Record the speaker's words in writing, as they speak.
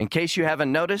In case you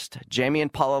haven't noticed, Jamie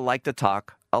and Paula like to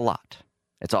talk a lot.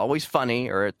 It's always funny,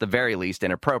 or at the very least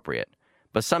inappropriate.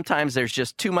 But sometimes there's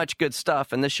just too much good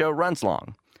stuff and the show runs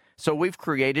long. So we've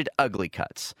created Ugly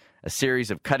Cuts, a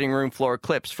series of cutting room floor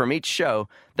clips from each show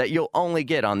that you'll only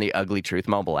get on the Ugly Truth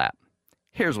mobile app.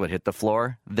 Here's what hit the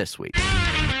floor this week.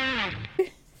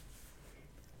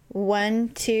 1,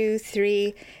 2,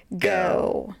 3,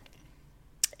 go.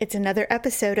 It's another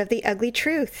episode of The Ugly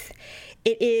Truth.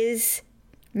 It is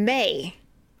May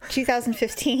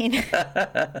 2015.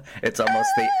 It's almost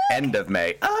the end of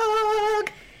May.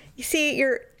 You see,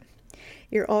 you're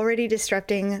already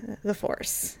disrupting the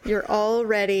force. You're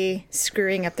already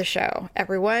screwing up the show.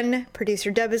 Everyone, producer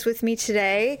Deb is with me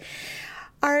today.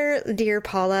 Our dear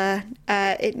Paula,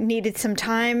 it needed some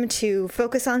time to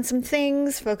focus on some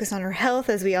things, focus on her health.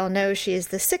 As we all know, she is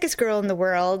the sickest girl in the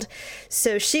world.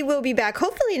 So she will be back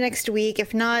hopefully next week.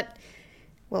 If not,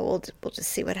 well, we'll just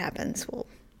see what happens.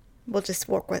 We'll just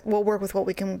work with what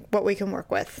we can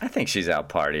work with. I think she's out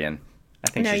partying. I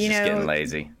think she's just getting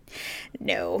lazy.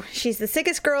 No, she's the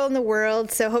sickest girl in the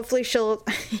world. So hopefully she'll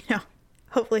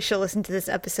listen to this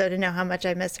episode and know how much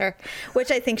I miss her,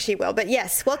 which I think she will. But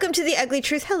yes, welcome to The Ugly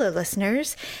Truth. Hello,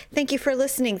 listeners. Thank you for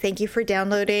listening. Thank you for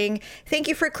downloading. Thank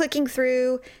you for clicking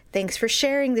through. Thanks for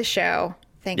sharing the show.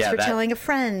 Thanks for telling a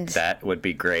friend. That would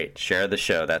be great. Share the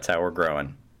show. That's how we're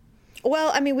growing.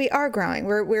 Well, I mean, we are growing.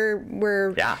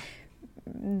 We're yeah.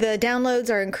 The downloads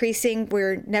are increasing.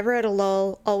 We're never at a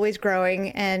lull, always growing,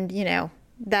 and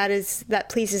that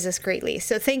pleases us greatly.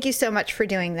 So thank you so much for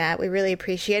doing that. We really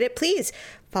appreciate it. Please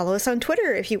follow us on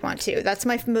Twitter if you want to. That's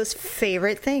my most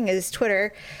favorite thing is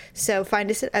Twitter. So find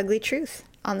us at Ugly Truth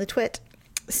on the Twit.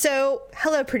 So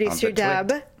hello, producer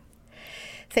Deb.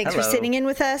 Thanks for sitting in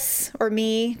with us or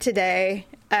me today.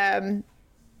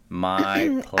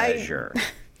 My pleasure.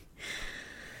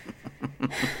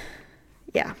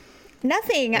 Yeah.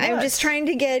 Nothing. What? I'm just trying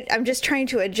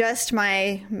to adjust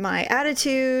my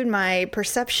attitude, my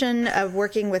perception of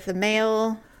working with a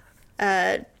male,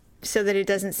 so that it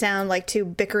doesn't sound like two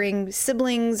bickering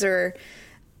siblings or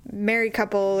married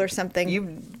couple or something.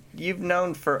 You've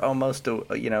known for almost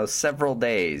several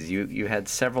days. You had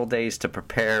several days to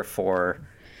prepare for.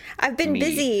 I've been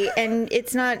busy, and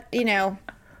it's not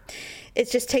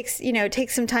it just takes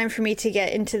some time for me to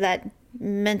get into that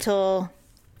mental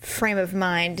frame of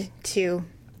mind to,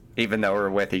 even though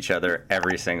we're with each other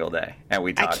every single day and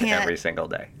we talk every single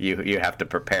day, you have to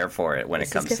prepare for it when it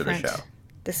comes to the show.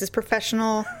 This is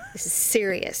professional. This is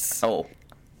serious. Oh,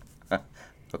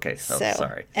 okay. So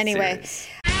sorry. Anyway,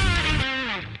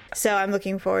 so I'm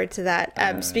looking forward to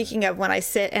that. Speaking of when I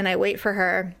sit and I wait for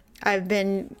her, I've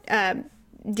been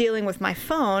dealing with my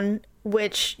phone,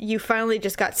 which you finally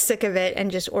just got sick of it and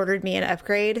just ordered me an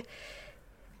upgrade.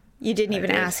 You didn't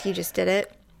even ask. You just did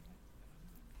it.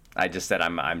 I just said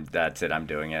that's it. I'm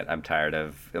doing it. I'm tired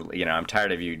of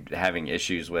you having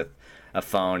issues with a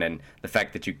phone and the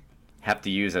fact that you have to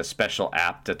use a special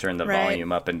app to turn the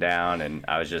volume up and down. And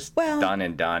I was just done.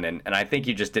 And I think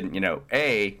you just didn't,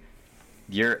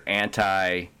 you're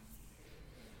anti-change,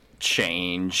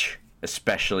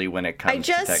 especially when it comes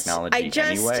to technology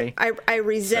anyway. I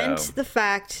resent the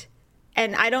fact,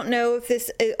 and I don't know if this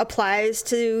applies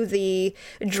to the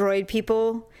Droid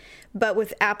people, but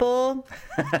with Apple,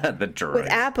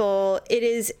 it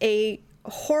is a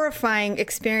horrifying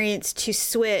experience to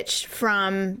switch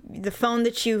from the phone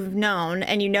that you've known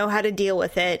and you know how to deal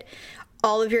with it.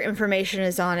 All of your information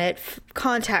is on it,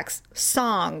 contacts,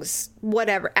 songs,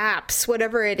 whatever, apps,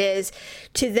 whatever it is,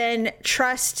 to then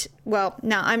trust. Well,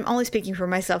 now I'm only speaking for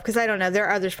myself because I don't know. There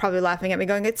are others probably laughing at me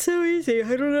going, it's so easy.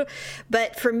 I don't know.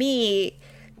 But for me,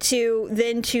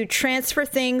 to transfer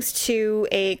things to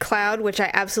a cloud, which I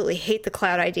absolutely hate the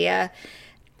cloud idea,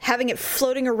 having it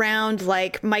floating around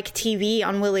like Mike TV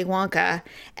on Willy Wonka,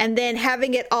 and then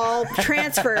having it all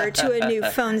transfer to a new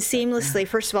phone seamlessly.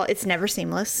 First of all, it's never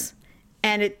seamless,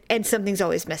 and something's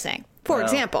always missing. For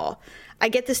example, I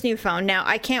get this new phone. Now,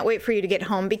 I can't wait for you to get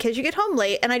home because you get home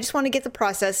late, and I just want to get the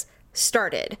process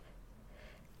started.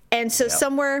 And so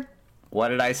somewhere... What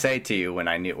did I say to you when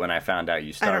I found out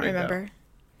you started? I don't remember. Though?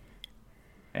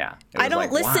 Yeah. I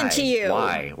don't listen to you.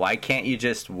 Why? Why can't you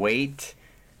just wait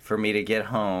for me to get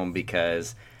home?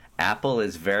 Because Apple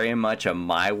is very much a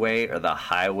my way or the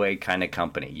highway kind of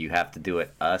company. You have to do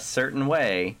it a certain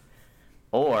way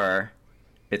or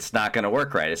it's not going to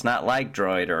work right. It's not like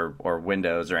Droid or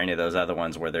Windows or any of those other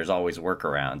ones where there's always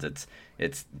workarounds.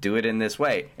 It's do it in this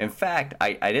way. In fact,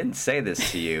 I didn't say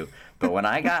this to you, but when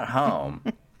I got home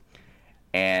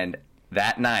and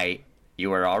that night you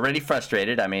were already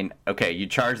frustrated. I mean, okay, you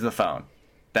charge the phone.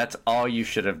 That's all you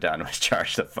should have done was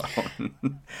charge the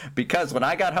phone. Because when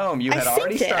I got home, you had I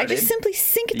already synced it. started. I just simply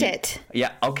synced it.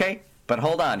 Yeah, okay. But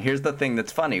hold on. Here's the thing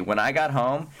that's funny. When I got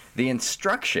home, the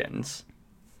instructions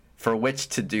for which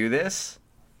to do this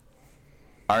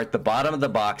are at the bottom of the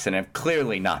box and have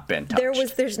clearly not been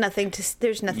touched. There's nothing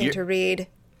to read.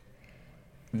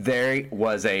 There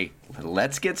was a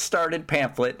Let's Get Started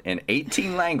pamphlet in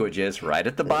 18 languages right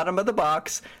at the bottom of the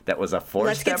box that was a 4-step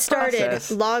Let's get started.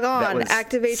 process. Log on.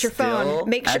 Activate your phone.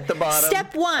 Make sure. At the bottom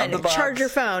Step 1, of the box. charge your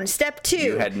phone. Step 2,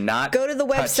 You had not go to the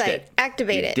touched website. it.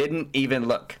 Activate You it. didn't even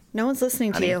look. No one's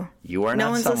listening Honey, to you. You are no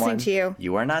not one's someone. listening to you.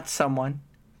 You are not someone.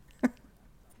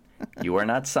 You are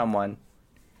not someone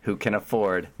who can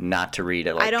afford not to read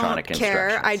electronic I don't care.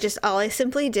 instructions. All I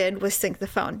simply did was sync the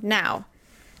phone. Now,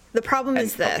 the problem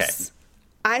is this.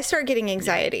 Okay. I start getting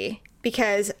anxiety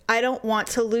because I don't want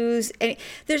to lose any.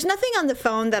 There's nothing on the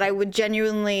phone that I would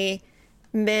genuinely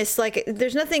miss. Like,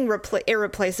 there's nothing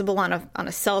irreplaceable on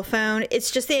a cell phone.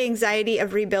 It's just the anxiety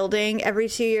of rebuilding every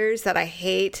 2 years that I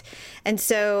hate. And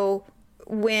so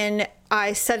when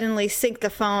I suddenly sync the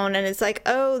phone and it's like,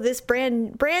 oh, this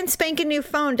brand spanking new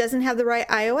phone doesn't have the right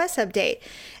iOS update,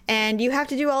 and you have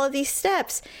to do all of these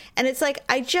steps. And it's like,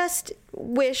 I just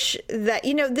wish that,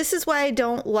 this is why I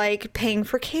don't like paying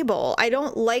for cable. I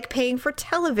don't like paying for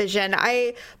television.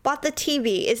 I bought the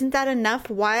TV. Isn't that enough?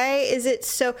 Why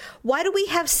do we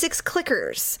have 6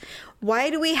 clickers? Why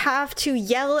do we have to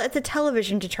yell at the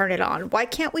television to turn it on? Why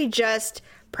can't we just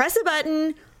press a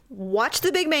button, watch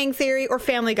The Big Bang Theory or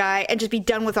Family Guy, and just be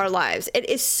done with our lives? It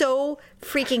is so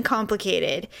freaking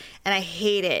complicated, and I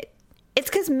hate it. It's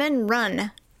because men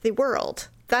run the world.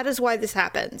 That is why this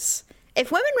happens.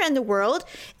 If women ran the world,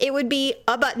 it would be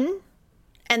a button,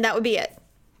 and that would be it.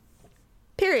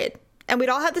 Period. And we'd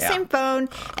all have the same phone,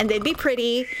 and they'd be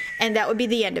pretty, and that would be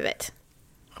the end of it.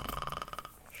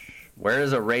 Where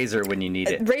is a razor when you need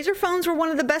it? Razor phones were one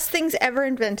of the best things ever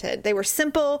invented. They were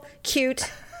simple,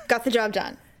 cute, got the job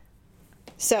done.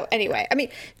 So anyway,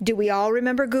 do we all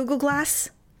remember Google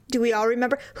Glass? Do we all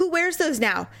remember? Who wears those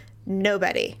now?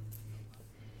 Nobody.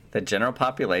 The general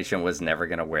population was never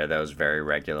going to wear those very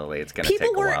regularly. It's going to take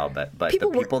a while, but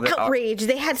people the people were that outraged.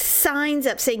 They had signs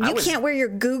up saying you can't wear your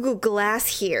Google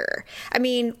Glass here.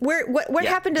 What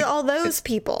happened to all those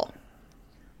people?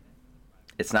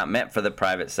 It's not meant for the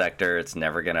private sector. It's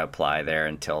never going to apply there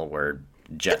until we're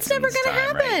Jetsons. It's never going to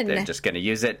happen. Right? They're just going to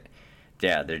use it.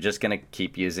 Yeah, they're just going to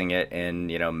keep using it in,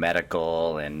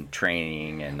 medical and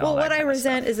training and all that. Well, what I kind of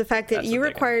resent stuff. is the fact that you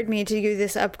required me to do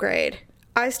this upgrade.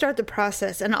 I start the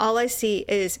process, and all I see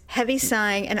is heavy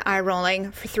sighing and eye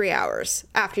rolling for 3 hours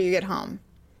after you get home.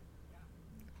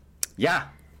 Yeah,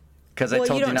 because I told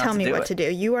you not to do it. Well, you don't tell me what to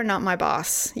do. You are not my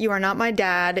boss. You are not my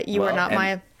dad. You are not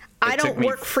my... I don't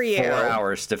work for you. It took me 4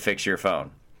 hours to fix your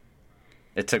phone.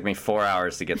 It took me 4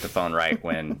 hours to get the phone right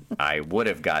when I would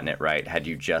have gotten it right had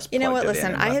you just plugged it in. You know what?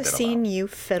 Listen, I have seen you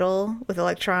fiddle with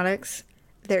electronics.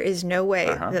 There is no way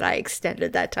that I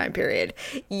extended that time period.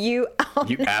 You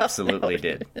absolutely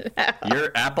did.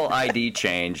 Your Apple ID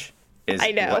change is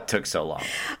what took so long.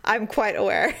 I'm quite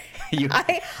aware.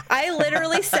 I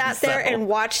literally sat there and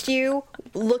watched you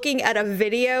looking at a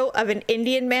video of an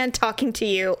Indian man talking to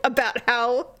you about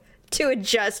how to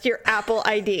adjust your Apple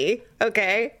ID.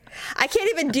 Okay? I can't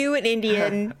even do an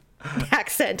Indian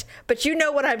accent, but you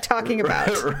know what I'm talking about.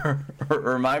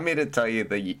 Remind me to tell you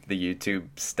the YouTube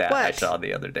stat I saw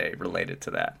the other day related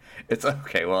to that. It's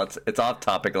okay. Well, it's off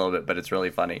topic a little bit, but it's really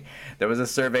funny. There was a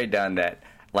survey done that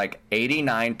like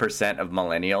 89% of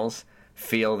millennials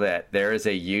feel that there is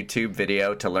a YouTube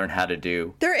video to learn how to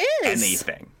do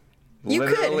anything.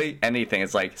 Literally anything.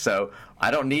 It's like, so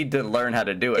I don't need to learn how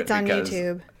to do it. It's on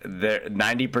YouTube.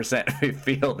 90%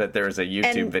 feel that there is a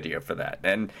YouTube video for that.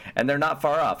 And they're not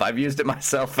far off. I've used it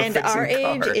myself for fixing cars. And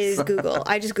our age is Google.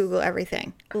 I just Google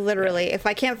everything. Literally. If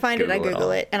I can't find it, I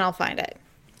Google it and I'll find it.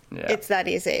 Yeah. It's that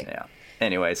easy. Yeah.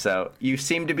 Anyway, so you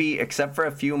seem to be, except for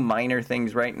a few minor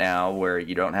things right now where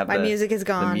you don't have my music is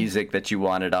gone. The music that you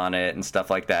wanted on it and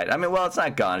stuff like that. It's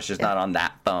not gone. It's just not on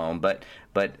that phone. But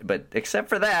except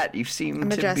for that, you seem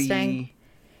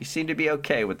to be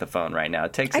okay with the phone right now.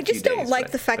 It takes a few days. I just don't like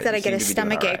the fact that I get a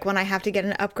stomach ache when I have to get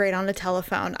an upgrade on a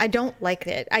telephone. I don't like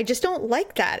it. I just don't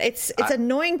like that. It's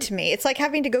annoying to me. It's like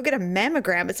having to go get a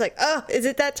mammogram. It's like, oh, is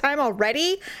it that time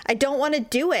already? I don't want to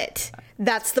do it.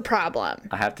 That's the problem.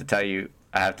 I have to tell you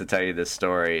this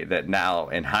story that now,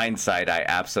 in hindsight, I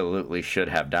absolutely should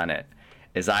have done it.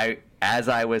 As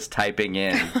I was typing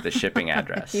in the shipping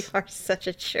address. You are such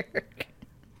a jerk.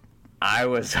 I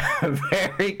was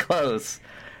very close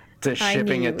to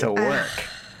shipping it to work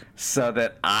so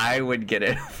that I would get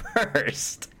it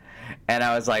first. And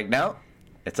I was like, no,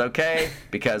 It's okay,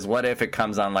 because what if it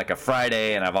comes on like a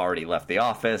Friday and I've already left the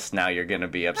office? Now you're going to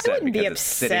be upset because it's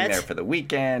sitting there for the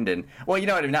weekend. And, well, you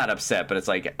know what? I'm not upset, but it's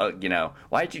like, you know,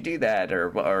 why'd you do that?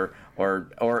 Or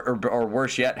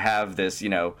worse yet, have this, you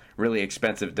know, really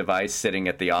expensive device sitting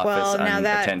at the office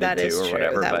unattended to or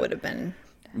whatever. That would have been.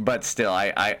 But still,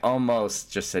 I almost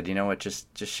just said, you know what,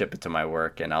 just ship it to my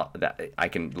work, and I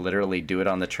can literally do it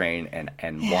on the train and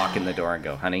walk in the door and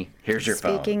go, honey, here's your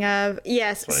phone. Speaking of,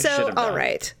 yes, so all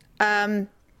right. Anyway.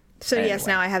 Yes,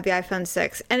 now I have the iPhone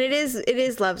 6, and it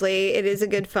is lovely. It is a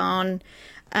good phone.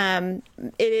 It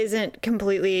isn't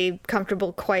completely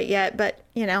comfortable quite yet, but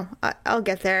you know, I'll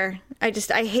get there. I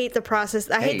hate the process.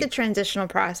 I hate the transitional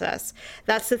process.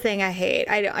 That's the thing I hate.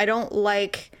 I don't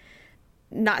like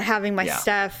not having my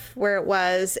stuff where it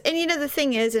was. And you know, the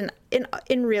thing is,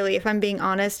 in really, if I'm being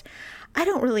honest, I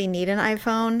don't really need an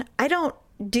iPhone. I don't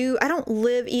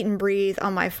live, eat, and breathe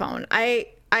on my phone. I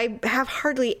have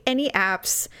hardly any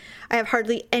apps. I have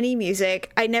hardly any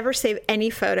music. I never save any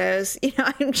photos. You know,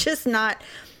 I'm just not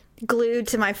glued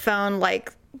to my phone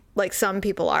like some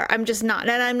people are. I'm just not.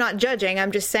 And I'm not judging.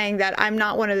 I'm just saying that I'm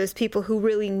not one of those people who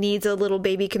really needs a little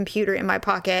baby computer in my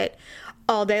pocket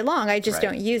all day long. I just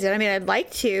don't use it. I mean, I'd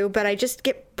like to, but I just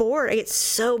get bored. I get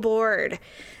so bored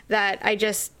that I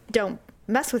just don't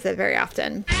mess with it very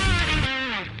often.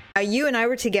 You and I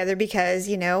were together because,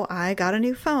 you know, I got a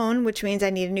new phone, which means I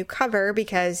need a new cover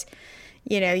because,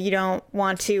 you know, you don't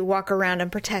want to walk around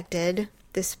unprotected,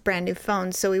 this brand new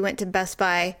phone. So we went to Best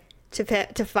Buy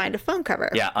to find a phone cover.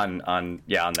 Yeah, on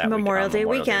that Memorial Day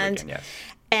weekend. Yes.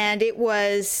 And it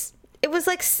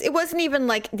wasn't even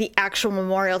like the actual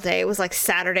Memorial Day. It was like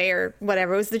Saturday or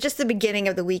whatever. It was just the beginning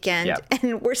of the weekend. Yep.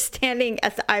 And we're standing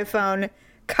at the iPhone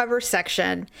cover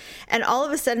section, and all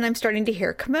of a sudden I'm starting to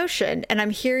hear commotion, and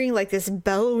I'm hearing like this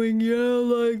bellowing yell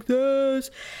like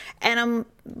this, and I'm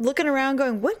looking around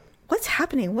going, what's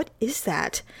happening? What is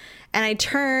that? And I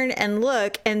turn and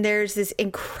look, and there's this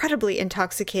incredibly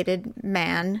intoxicated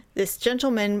man, this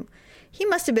gentleman. He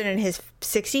must have been in his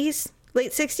 60s,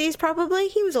 late 60s probably.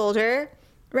 He was older,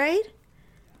 right?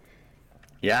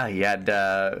 Yeah, he had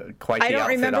quite the I don't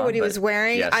outfit remember on, what he was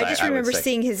wearing. Yes, I just remember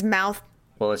seeing his mouth.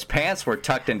 Well, his pants were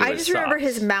tucked into his socks. I just remember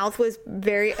his mouth was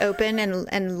very open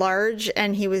and large,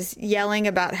 and he was yelling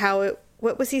about how it...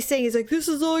 What was he saying? He's like, "This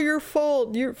is all your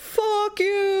fault. Fuck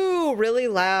you," really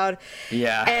loud.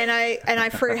 Yeah. And I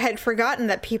had forgotten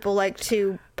that people like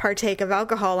to partake of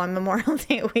alcohol on Memorial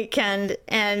Day weekend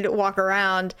and walk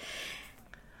around.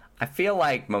 I feel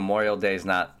like Memorial Day is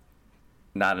not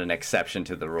an exception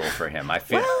to the rule for him. I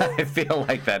feel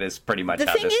like that is pretty much how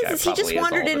this guy probably is all the time. The thing is he just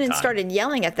wandered in and started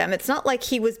yelling at them. It's not like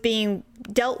he was being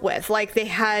dealt with. Like they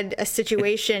had a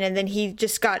situation and then he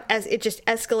just it just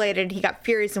escalated. He got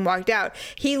furious and walked out.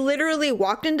 He literally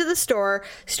walked into the store,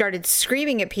 started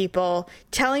screaming at people,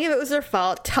 telling them it was their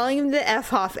fault, telling them to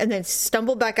F off, and then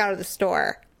stumbled back out of the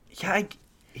store. Yeah,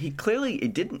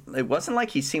 it wasn't like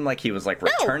he seemed like he was like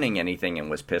returning anything and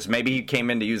was pissed. Maybe he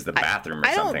came in to use the bathroom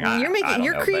or something.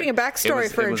 You're creating a backstory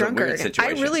for a drunkard. I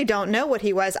really don't know what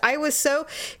he was.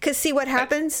 Because see what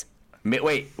happens?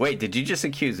 Wait, did you just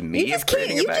accuse me of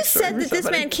creating a backstory? You just said that this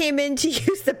man came in to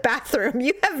use the bathroom.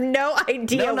 You have no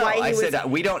idea why he was... I said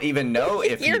we don't even know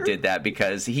if he did that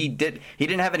because he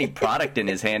didn't have any product in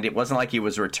his hand. It wasn't like he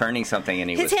was returning something and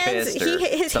he was pissed or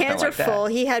his hands are full.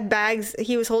 He had bags.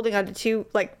 He was holding on to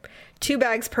two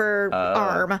bags per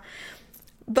arm.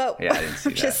 But yeah, I didn't see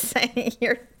I'm just saying,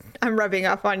 I'm rubbing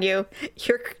off on you.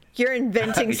 You're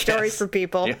inventing stories for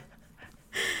people. Yeah.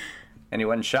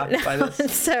 Anyone shocked by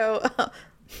this? So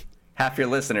half your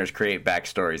listeners create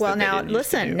backstories. Well, now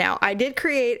listen. Now I didn't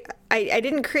create a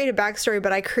backstory,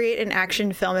 but I create an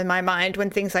action film in my mind when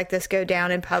things like this go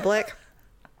down in public.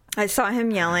 I saw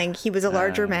him yelling. He was a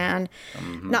larger man,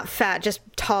 not fat, just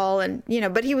tall, and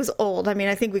but he was old. I mean,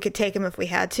 I think we could take him if we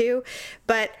had to.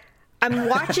 But I'm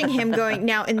watching him going.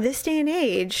 Now, in this day and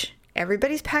age,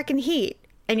 everybody's packing heat.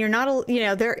 And you're not,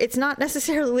 it's not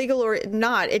necessarily legal or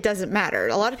not. It doesn't matter.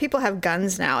 A lot of people have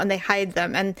guns now and they hide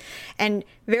them. And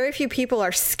very few people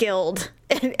are skilled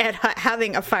at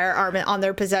having a firearm on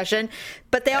their possession,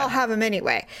 but they all have them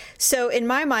anyway. So in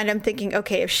my mind, I'm thinking,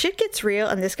 okay, if shit gets real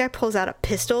and this guy pulls out a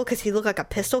pistol because he looked like a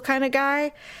pistol kind of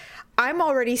guy, I'm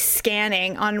already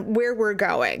scanning on where we're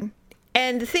going.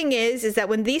 And the thing is that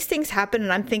when these things happen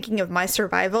and I'm thinking of my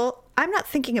survival, I'm not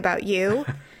thinking about you.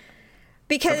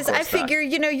 Because I figure,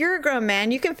 you're a grown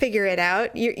man. You can figure it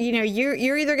out.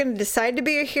 You're either going to decide to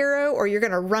be a hero or you're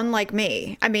going to run like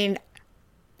me. I mean,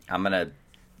 I'm going to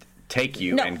take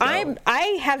you and go. I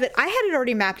had it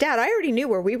already mapped out. I already knew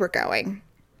where we were going.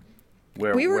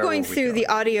 We were going through the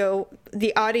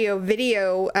audio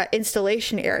video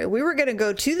installation area. We were going to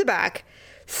go to the back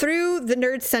through the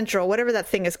Nerd Central, whatever that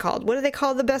thing is called. What do they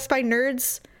call the Best Buy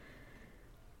Nerds?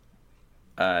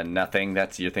 Nothing.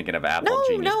 You're thinking of Apple.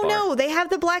 No. They have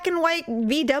the black and white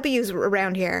VWs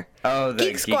around here. Oh, the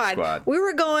Geek Squad. We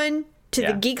were going to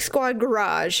the Geek Squad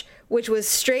garage, which was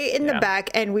straight in the back,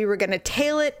 and we were going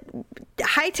to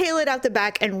hightail it out the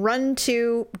back and run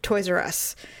to Toys R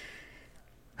Us.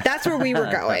 That's where we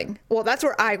were going. Well, that's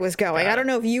where I was going. I don't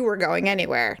know if you were going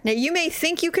anywhere. Now, you may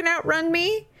think you can outrun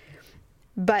me,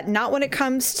 but not when it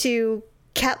comes to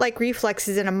cat-like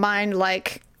reflexes in a mind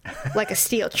like a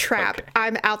steel trap. Okay.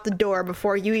 I'm out the door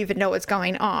before you even know what's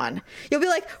going on. You'll be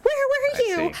like, where are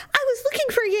you? I was looking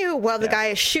for you while the guy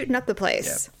is shooting up the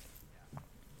place. Yep.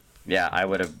 Yeah, I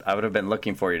would have been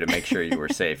looking for you to make sure you were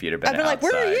safe. You'd have been I'd be like,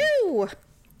 where are you?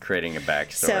 Creating a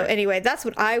backstory. So anyway, that's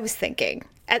what I was thinking.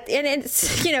 And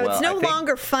it's, it's no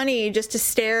longer funny just to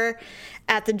stare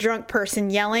at the drunk person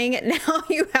yelling. Now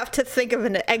you have to think of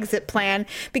an exit plan,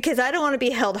 because I don't want to be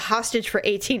held hostage for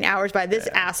 18 hours by this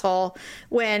asshole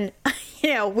when,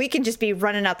 we can just be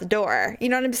running out the door. You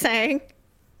know what I'm saying?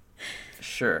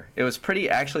 Sure. It was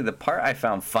actually, the part I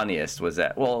found funniest was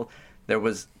that, there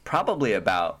was probably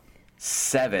about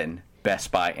 7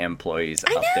 Best Buy employees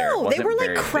up there. It wasn't they were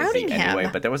like crowding him. Anyway,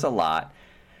 but there was a lot.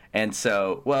 And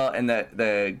so, and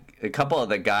a couple of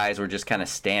the guys were just kind of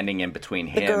standing in between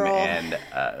him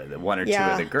and one or two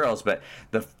of the girls. But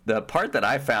the part that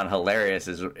I found hilarious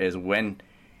is when,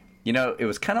 it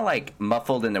was kind of like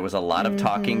muffled and there was a lot of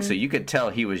talking. So you could tell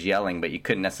he was yelling, but you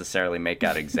couldn't necessarily make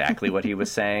out exactly what he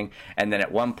was saying. And then at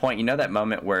one point, that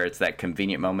moment where it's that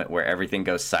convenient moment where everything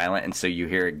goes silent. And so you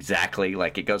hear exactly,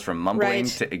 like it goes from mumbling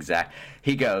to exact.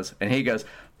 He goes,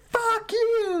 "Fuck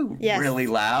you!" really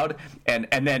loud, and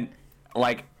then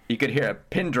like you could hear a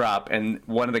pin drop, and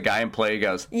one of the guy employee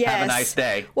goes, "Have a nice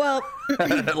day." Well,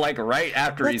 like right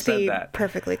after he said that. Let's be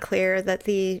perfectly clear that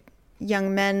the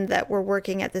young men that were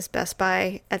working at this Best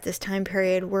Buy at this time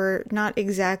period were not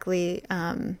exactly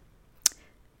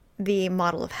the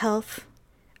model of health.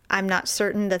 I'm not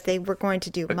certain that they were going to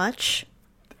do much.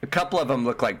 A couple of them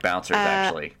look like bouncers,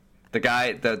 actually. The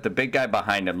guy, the big guy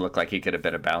behind him looked like he could have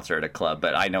been a bouncer at a club,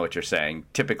 but I know what you're saying.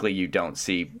 Typically, you don't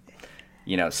see,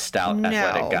 stout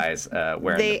athletic guys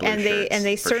wearing the blue shirts. And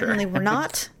they certainly were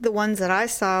not. The ones that I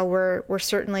saw were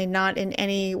certainly not in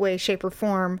any way, shape, or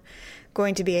form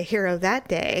going to be a hero that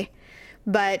day.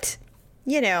 But,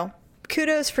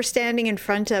 kudos for standing in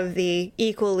front of the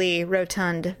equally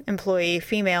rotund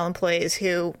female employees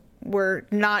who were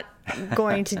not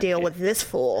going to deal with this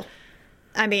fool.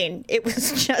 I mean, it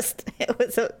was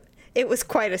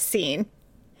quite a scene.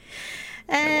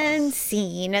 And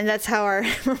that's how our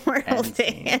Memorial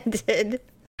Day ended.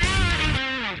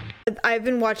 I've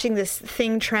been watching this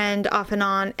thing trend off and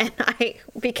on, and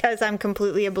because I'm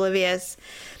completely oblivious,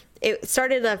 it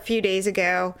started a few days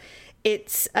ago.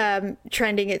 It's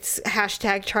trending. It's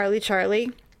hashtag Charlie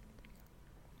Charlie.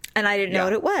 And I didn't know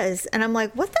what it was. And I'm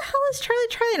like, what the hell is Charlie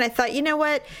Charlie? And I thought, you know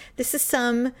what? This is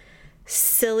some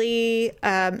silly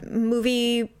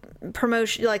movie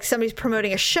promotion, like somebody's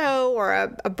promoting a show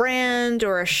or a brand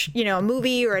or a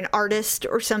movie or an artist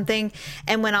or something.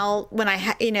 And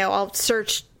I'll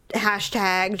search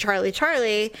hashtag Charlie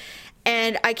Charlie,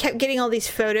 and I kept getting all these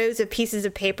photos of pieces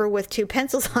of paper with 2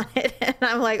 pencils on it, and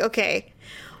I'm like, okay,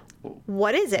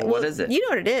 what is it? What is it? You know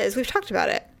what it is. We've talked about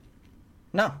it.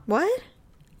 No. What?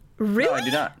 Really? No, I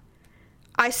do not.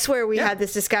 I swear we had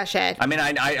this discussion. I mean,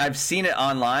 I've seen it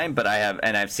online, but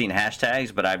I've seen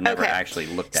hashtags, but I've never actually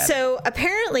looked at it. So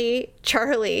apparently,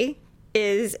 Charlie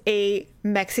is a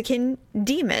Mexican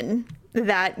demon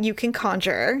that you can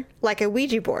conjure like a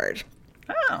Ouija board.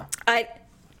 Oh.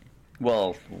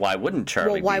 Well, why wouldn't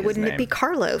Charlie? Well, why wouldn't it be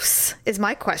Carlos? Is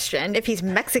my question. If he's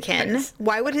Mexican,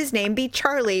 why would his name be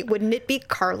Charlie? Wouldn't it be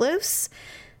Carlos?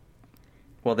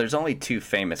 Well, there's only 2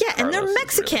 famous. Yeah, and they're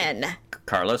Mexican. Really.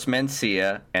 Carlos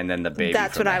Mencia, and then the baby.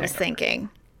 That's what I was thinking.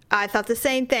 I thought the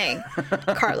same thing.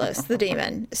 Carlos, the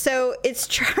demon. So it's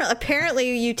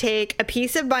apparently you take a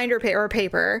piece of binder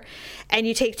paper, and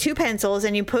you take 2 pencils,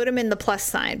 and you put them in the plus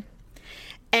sign.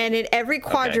 And in every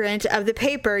quadrant of the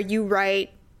paper, you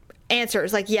write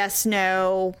answers like yes,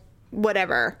 no,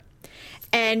 whatever.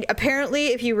 And apparently,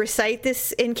 if you recite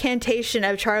this incantation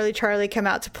of Charlie, Charlie, come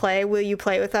out to play, will you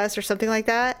play with us, or something like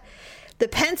that, the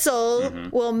pencil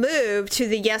will move to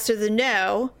the yes or the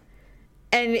no,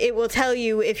 and it will tell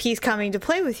you if he's coming to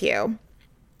play with you.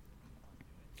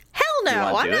 Hell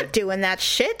no, I'm not doing that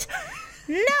shit.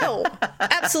 No,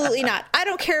 absolutely not. I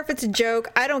don't care if it's a joke.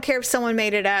 I don't care if someone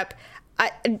made it up.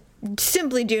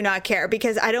 simply do not care,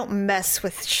 because I don't mess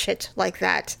with shit like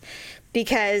that.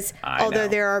 Because although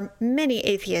there are many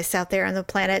atheists out there on the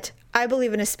planet, I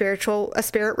believe in a spirit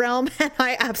realm, and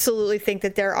I absolutely think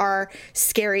that there are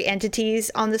scary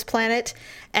entities on this planet,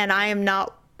 and I am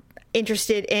not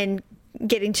interested in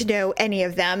getting to know any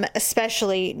of them,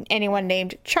 especially anyone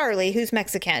named Charlie, who's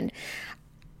Mexican.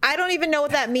 I don't even know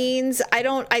what that means.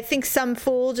 I think some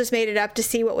fool just made it up to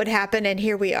see what would happen, and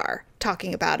here we are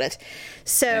talking about it.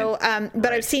 So,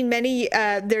 but I've seen many,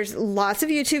 there's lots of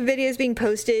YouTube videos being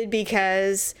posted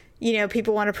because,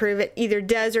 people want to prove it either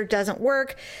does or doesn't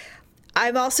work.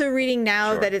 I'm also reading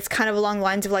now that it's kind of along the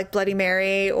lines of like Bloody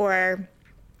Mary or,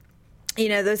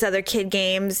 those other kid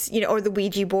games, or the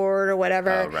Ouija board or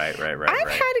whatever. Oh, right. I've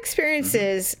had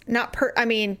experiences,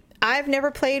 I've never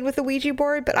played with a Ouija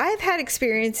board, but I've had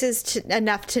experiences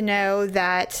enough to know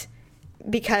that,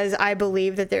 because I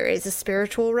believe that there is a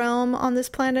spiritual realm on this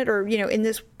planet, or, in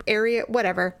this area,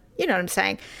 whatever, you know what I'm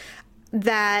saying,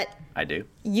 that I do.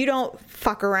 You don't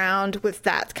fuck around with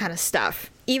that kind of stuff,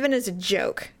 even as a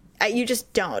joke. You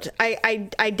just don't. I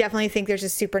definitely think there's a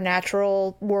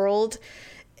supernatural world,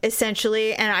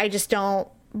 essentially, and I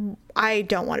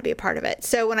don't want to be a part of it.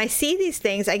 So when I see these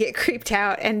things, I get creeped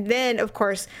out. And then, of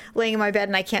course, laying in my bed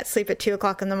and I can't sleep at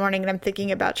 2:00 in the morning, and I'm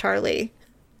thinking about Charlie.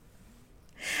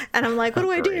 And I'm like, what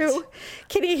do I do?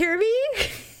 Can you hear me?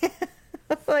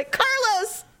 Like,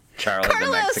 Carlos! Charlie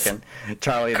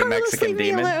the Mexican leave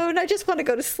demon. Me alone. I just want to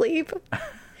go to sleep.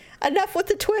 Enough with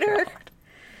the Twitter. God.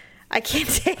 I can't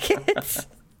take it.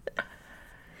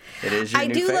 It is your I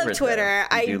new do favorite, love Twitter.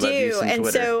 Though. I do. And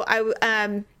Twitter. so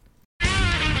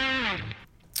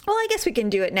well, I guess we can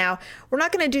do it now. We're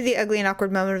not going to do the ugly and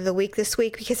awkward moment of the week this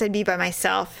week because I'd be by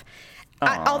myself.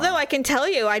 Although I can tell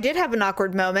you, I did have an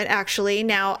awkward moment, actually.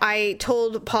 Now, I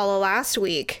told Paula last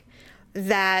week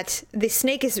that the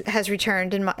snake has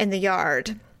returned in the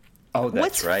yard. Oh, that's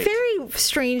What's right. very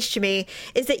strange to me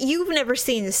is that you've never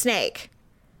seen the snake.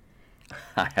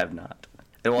 I have not.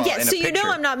 Well, yeah, so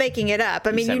I'm not making it up.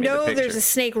 I mean, there's a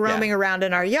snake roaming around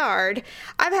in our yard.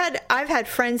 I've had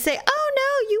friends say, "Oh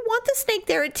no, you want the snake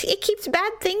there? It keeps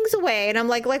bad things away." And I'm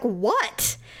like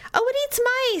what? Oh, it eats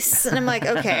mice. And I'm like,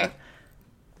 okay,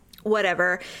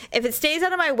 whatever. If it stays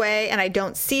out of my way and I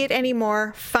don't see it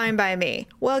anymore, fine by me.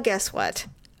 Well, guess what?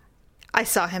 I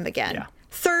saw him again. Yeah.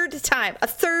 A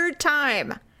third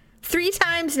time. 3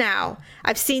 times now.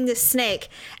 I've seen this snake,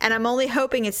 and I'm only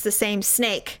hoping it's the same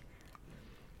snake.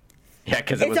 Yeah,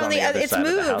 because it's on the other side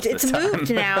of the house this time. It's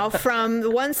moved now from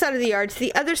the one side of the yard to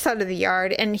the other side of the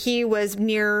yard, and he was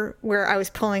near where I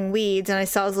was pulling weeds, and I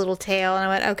saw his little tail, and I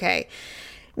went, okay.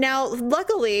 Now,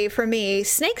 luckily for me,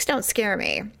 snakes don't scare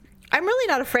me. I'm really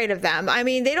not afraid of them. I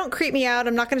mean, they don't creep me out.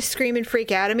 I'm not going to scream and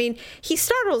freak out. I mean, he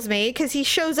startles me because he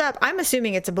shows up. I'm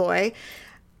assuming it's a boy,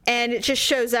 and it just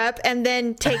shows up and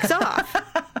then takes off.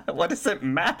 What does it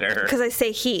matter? Because I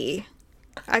say he.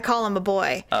 I call him a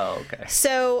boy. Oh, okay.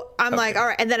 So I'm like, all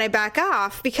right. And then I back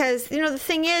off because, the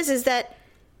thing is that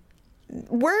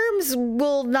worms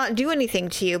will not do anything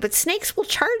to you, but snakes will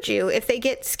charge you if they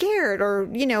get scared or,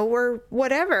 or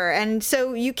whatever. And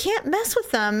so you can't mess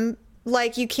with them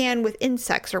like you can with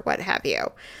insects or what have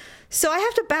you. So I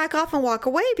have to back off and walk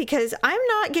away because I'm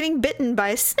not getting bitten by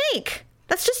a snake.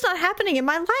 That's just not happening in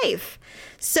my life.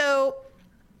 So,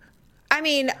 I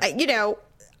mean,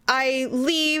 I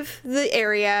leave the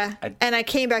area and I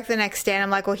came back the next day and I'm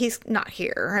like, well, he's not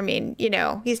here. I mean,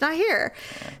 he's not here.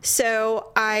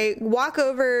 So I walk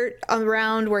over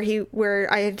around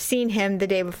where I had seen him the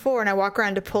day before, and I walk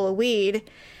around to pull a weed,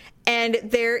 and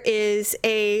there is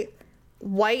a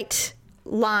white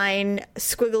line,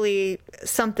 squiggly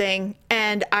something,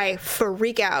 and I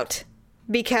freak out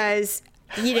because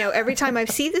every time I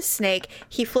see this snake,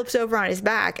 he flips over on his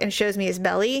back and shows me his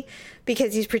belly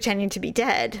because he's pretending to be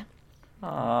dead.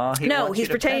 Aww, he's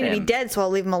pretending to be dead, so I'll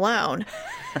leave him alone.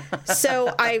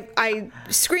 So I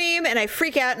scream and I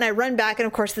freak out and I run back. And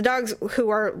of course, the dogs, who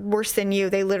are worse than you,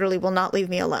 they literally will not leave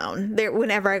me alone.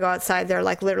 Whenever I go outside, they're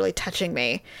like literally touching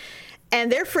me. And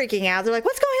they're freaking out. They're like,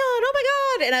 what's going on? Oh my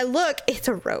God. And I look, it's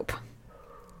a rope.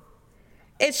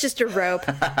 It's just a rope.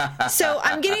 So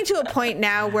I'm getting to a point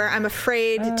now where I'm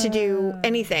afraid to do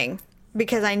anything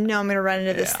because I know I'm going to run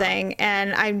into this thing.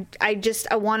 And I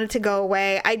want it to go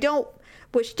away. I don't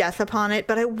wish death upon it,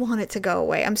 but I want it to go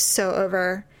away. I'm so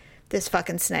over this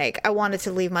fucking snake. I want it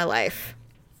to leave my life.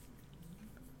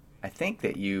 I think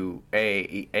that you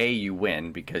you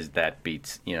win because that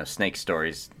beats, snake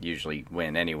stories usually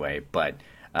win anyway, but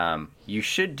you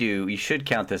should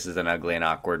count this as an ugly and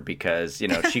awkward because,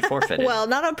 she forfeited. Well,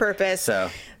 not on purpose. So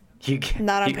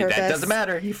not on purpose. That doesn't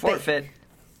matter. You forfeit.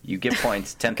 You get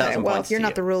points, 10,000 Okay, well, points. you're to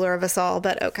not you. the ruler of us all,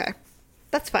 but okay.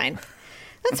 That's fine.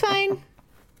 That's fine.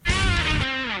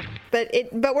 But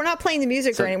we're not playing the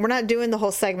music or anything. We're not doing the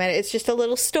whole segment. It's just a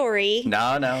little story. No,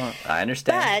 I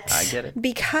understand. But I get it.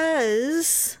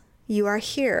 because you are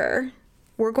here,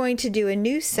 we're going to do a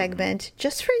new segment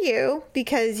just for you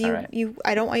because All right.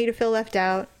 I don't want you to feel left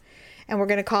out. And we're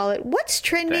going to call it What's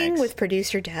Trending Thanks. with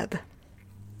Producer Deb.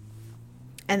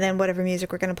 And then whatever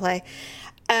music we're going to play.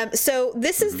 So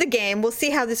this is the game. We'll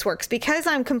see how this works. Because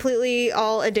I'm completely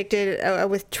all addicted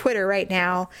with Twitter right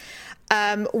now,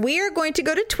 we are going to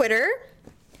go to Twitter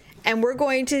and we're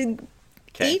going to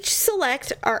each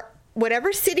select our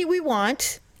whatever city we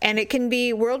want. And it can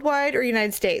be worldwide or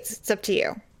United States. It's up to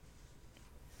you.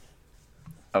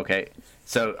 Okay.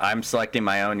 So I'm selecting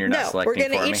my own. You're not selecting we're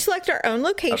going for to me? each select our own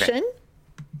location. Okay.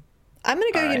 I'm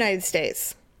going to go All right. United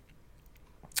States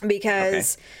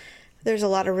because there's a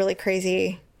lot of really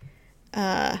crazy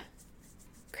states.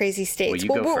 Well, you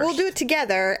go we'll first. do it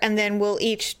together, and then we'll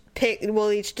each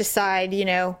decide.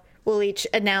 We'll each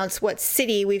announce what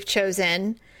city we've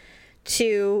chosen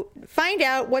to find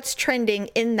out what's trending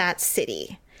in that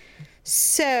city.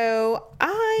 So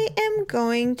I am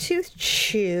going to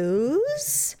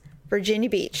choose Virginia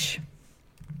Beach.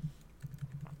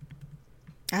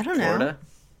 I don't know. Florida?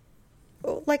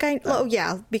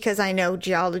 Because I know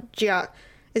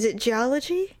is it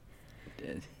geology?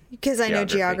 Because I know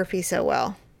geography so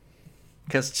well.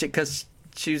 Because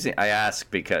choosing, I ask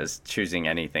because choosing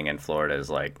anything in Florida is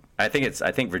like, I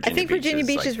think Virginia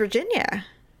Beach is Virginia.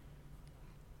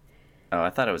 Oh, I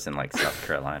thought it was in like South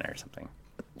Carolina or something.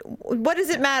 What does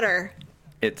it matter?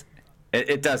 It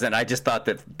doesn't. I just thought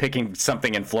that picking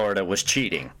something in Florida was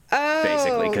cheating. Oh,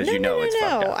 basically, because it's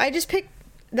fucked up. I just picked.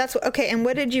 Okay. And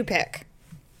what did you pick?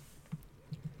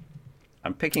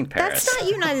 I'm picking Paris. That's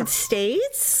not United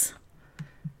States.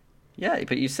 Yeah,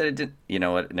 but you said it didn't. You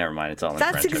know what? Never mind. It's all in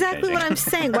French. That's exactly what I'm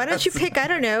saying. Why don't you pick, I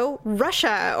don't know,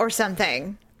 Russia or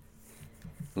something?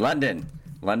 London.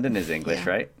 London is English,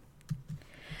 right?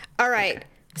 All right. Okay.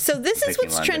 So this is Picking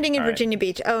what's London. trending in All right. Virginia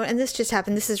Beach. Oh, and this just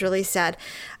happened. This is really sad.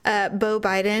 Beau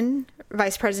Biden,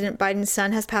 Vice President Biden's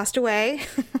son, has passed away.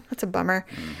 That's a bummer.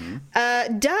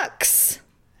 Mm-hmm. Ducks.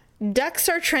 Ducks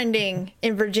are trending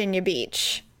in Virginia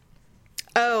Beach.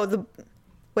 Oh,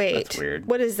 wait. That's weird.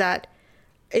 What is that?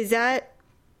 Is that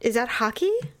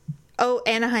hockey? Oh,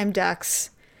 Anaheim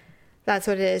Ducks. That's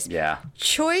what it is. Yeah.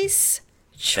 Choice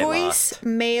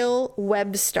Mail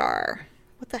Web Star.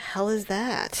 What the hell is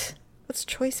that? What's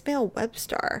Choice Mail Web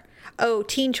Star? Oh,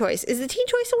 Teen Choice. Is the Teen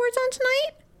Choice Awards on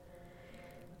tonight?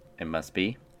 It must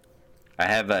be. I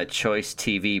have a Choice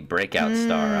TV breakout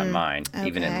star on mine,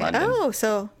 even in London. Oh,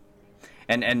 so.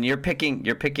 And you're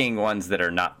picking ones that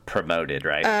are not promoted,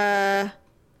 right?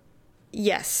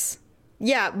 Yes.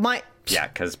 Yeah, Yeah,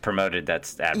 because promoted,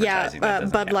 that's advertising.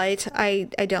 That Bud count. Light, I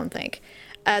don't think.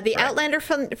 The Outlander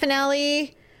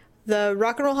finale, the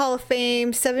Rock and Roll Hall of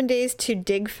Fame, 7 Days to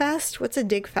Dig Fest. What's a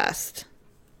Dig Fest?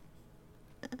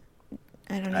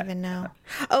 I don't even know.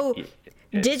 Oh,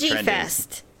 It's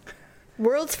DigiFest.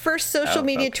 World's first social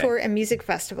media tour and music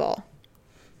festival.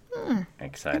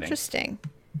 Exciting. Interesting.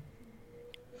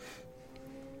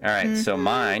 All right, so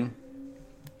mine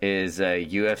is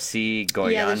UFC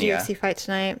Goiânia. Yeah, there's a UFC fight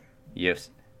tonight. UFC.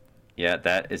 Yeah,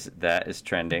 that is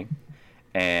trending,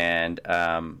 and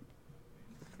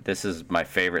this is my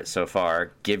favorite so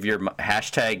far. Give your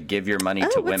money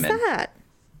to women. What's that?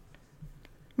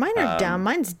 Mine are dumb.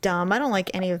 Mine's dumb. I don't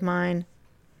like any of mine.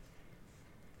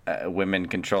 Women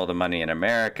control the money in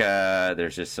America.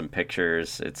 There's just some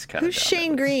pictures. It's kind Who's of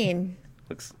Shane Green?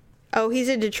 Looks. Oh, he's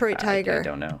a Detroit Tiger. I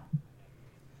don't know.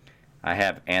 I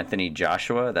have Anthony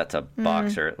Joshua. That's a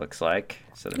boxer. It looks like.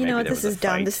 So You know what? This is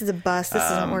dumb. This is a bust. This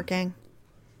isn't working.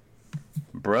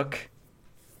 Brooke.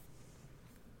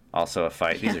 Also a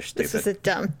fight. These are stupid. This is a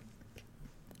dumb.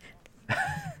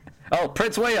 Oh,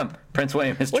 Prince William. Prince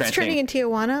William is What's trending trending.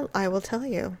 in Tijuana? I will tell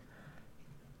you.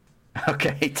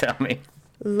 Okay, tell me.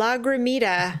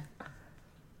 Lagrimita.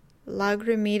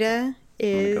 Lagrimita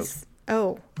is...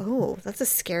 Oh, that's a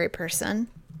scary person.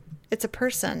 It's a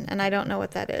person, and I don't know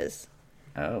what that is.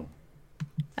 Oh.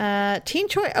 Teen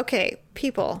Choice. Okay,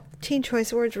 people. Teen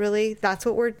Choice Awards, really? That's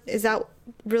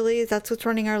what's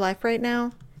running our life right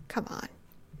now? Come on.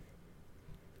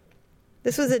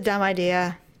 This was a dumb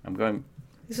idea.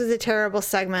 This was a terrible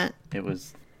segment. It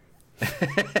was.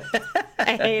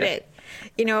 I hate it.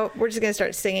 You know, we're just going to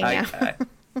start singing now.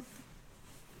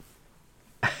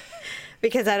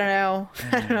 Because I don't know.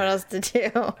 I don't know what else to do.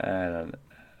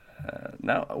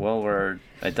 No, well,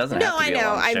 it doesn't have to be a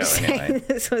long I'm show saying anyway.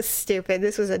 this was stupid.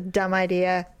 This was a dumb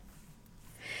idea.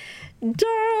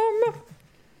 Dumb.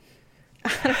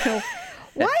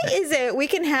 Why is it we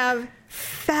can have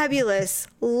fabulous,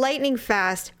 lightning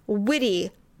fast,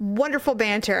 witty, wonderful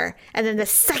banter, and then the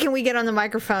second we get on the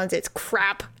microphones, it's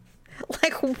crap?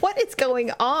 Like, what is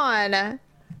going on?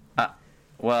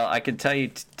 Well, I can tell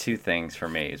you two things for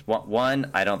me. One,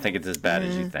 I don't think it's as bad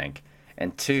as you think.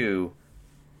 And two,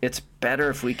 it's better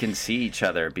if we can see each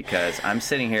other, because I'm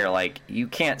sitting here like, you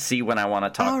can't see when I want to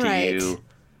talk to you.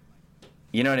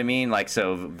 You know what I mean? Like,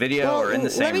 so video or in the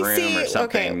same room or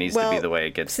something needs to be the way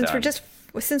it gets done.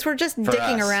 Since we're just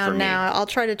dicking around now, I'll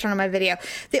try to turn on my video.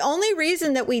 The only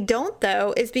reason that we don't,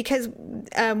 though, is because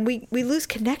we lose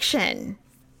connection.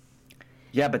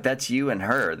 Yeah, but that's you and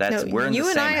her. We're in the same house. You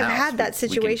and I have had that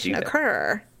situation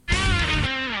occur.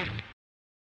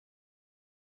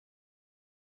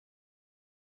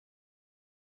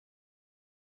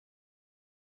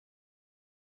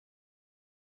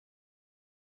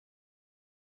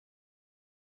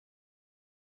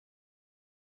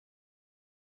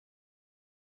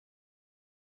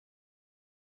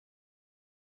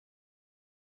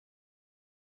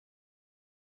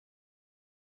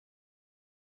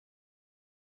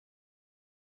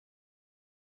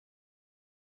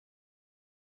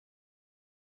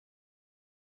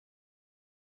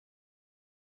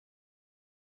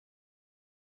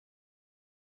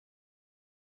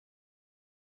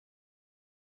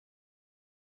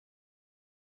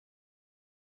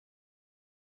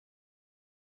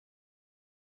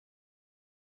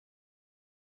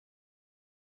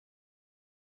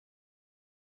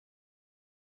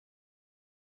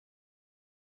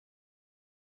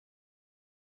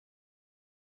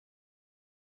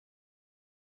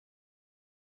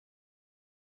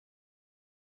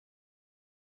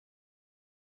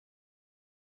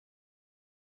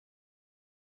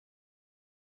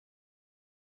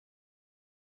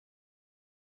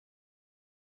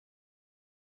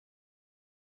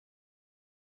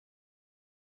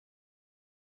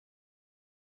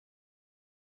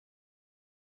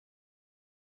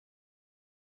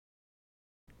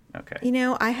 Okay. You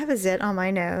know, I have a zit on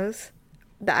my nose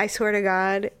that I swear to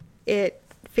God, it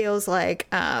feels like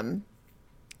I'm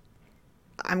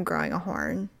growing a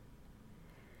horn.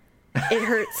 It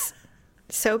hurts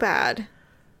so bad.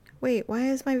 Wait, why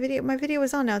is my video? My video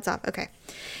was on, now it's off. Okay.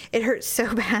 It hurts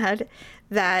so bad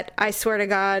that I swear to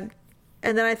God.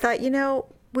 And then I thought, you know,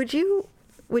 would you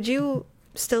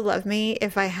still love me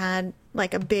if I had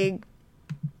like a big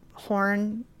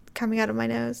horn coming out of my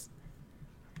nose?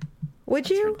 Would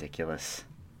you? That's ridiculous.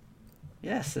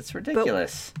 Yes, it's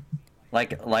ridiculous.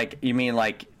 Like you mean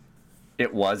like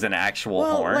it was an actual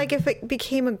horn? Well, like if it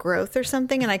became a growth or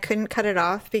something and I couldn't cut it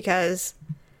off because,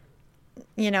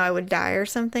 you know, I would die or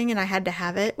something and I had to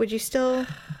have it, would you still,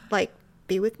 like,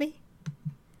 be with me?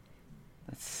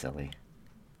 That's silly.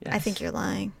 Yes. I think you're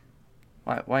lying.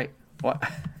 Why? What?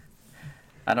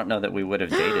 I don't know that we would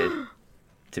have dated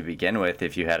to begin with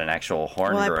if you had an actual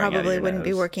horn growing out of your nose. Well, I probably wouldn't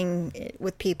be working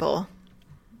with people.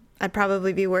 I'd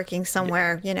probably be working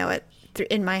somewhere, you know,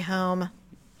 in my home.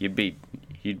 You'd be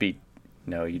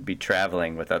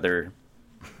traveling with other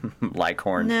like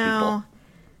horned people.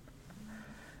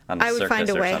 I would find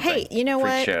a way. Hey, you know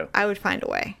what? Show. I would find a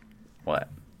way. What?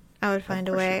 I would find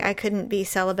a way. I couldn't be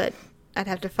celibate. I'd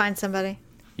have to find somebody.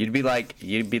 You'd be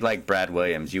like Brad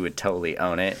Williams. You would totally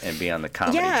own it and be on the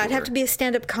comedy tour. I'd have to be a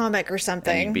stand-up comic or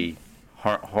something. And you'd be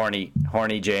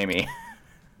horny Jamie.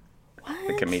 What?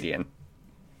 The comedian.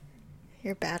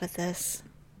 You're bad at this.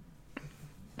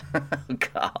 Oh,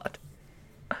 God.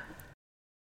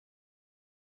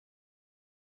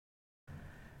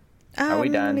 Are we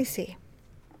done? Let me see.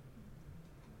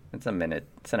 It's a minute.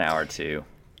 It's an hour or two.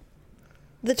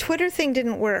 The Twitter thing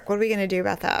didn't work. What are we going to do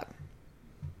about that?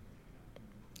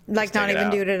 Like, not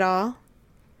even do it at all?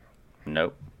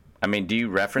 Nope. I mean, do you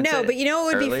reference it? No, but you know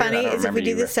what would be funny is if we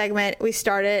do this segment, we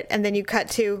start it, and then you cut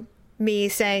to me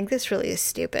saying, this really is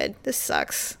stupid. This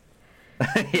sucks.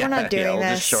 Yeah, we're not doing we'll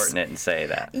this. Just shorten it and say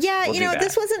that. Yeah, we'll you know,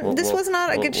 this was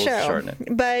not a good show. Shorten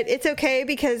it. But it's okay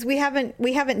because we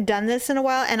haven't done this in a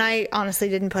while, and I honestly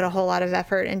didn't put a whole lot of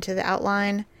effort into the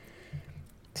outline.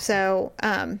 So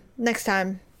next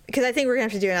time, because I think we're gonna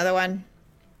have to do another one.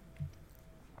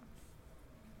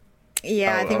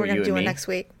 Yeah, I think we're gonna do one next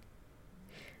week.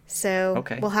 So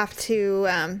okay. We'll have to.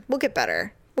 We'll get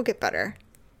better. We'll get better.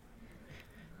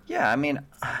 Yeah, I mean,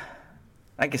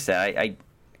 like I said,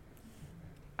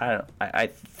 I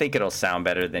think it'll sound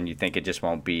better than you think. It just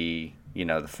won't be, you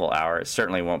know, the full hour. It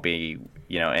certainly won't be,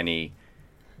 you know, any.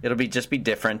 It'll just be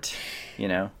different, you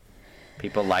know.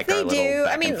 People like our little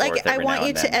back and forth every now and then. I want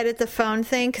you to edit the phone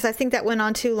thing because I think that went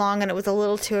on too long and it was a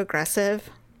little too aggressive.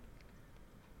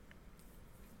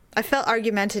 I felt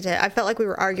argumentative. I felt like we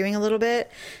were arguing a little bit.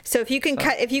 So if you can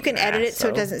edit it so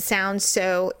it doesn't sound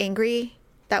so angry,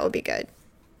 that would be good.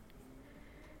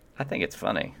 I think it's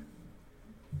funny.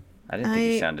 I didn't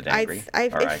think you sounded angry.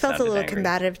 It felt a little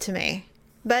combative to me.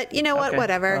 But you know what? Okay.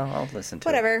 Whatever. Well, I'll listen to it.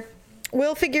 Whatever.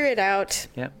 We'll figure it out.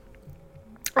 Yep.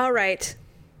 All right.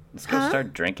 Let's go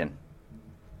start drinking.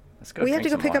 Let's go. We have to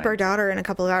go pick up wine. our daughter in a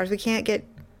couple of hours. We can't get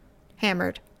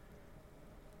hammered.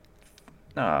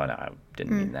 No, I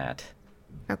didn't mean that.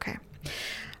 Okay.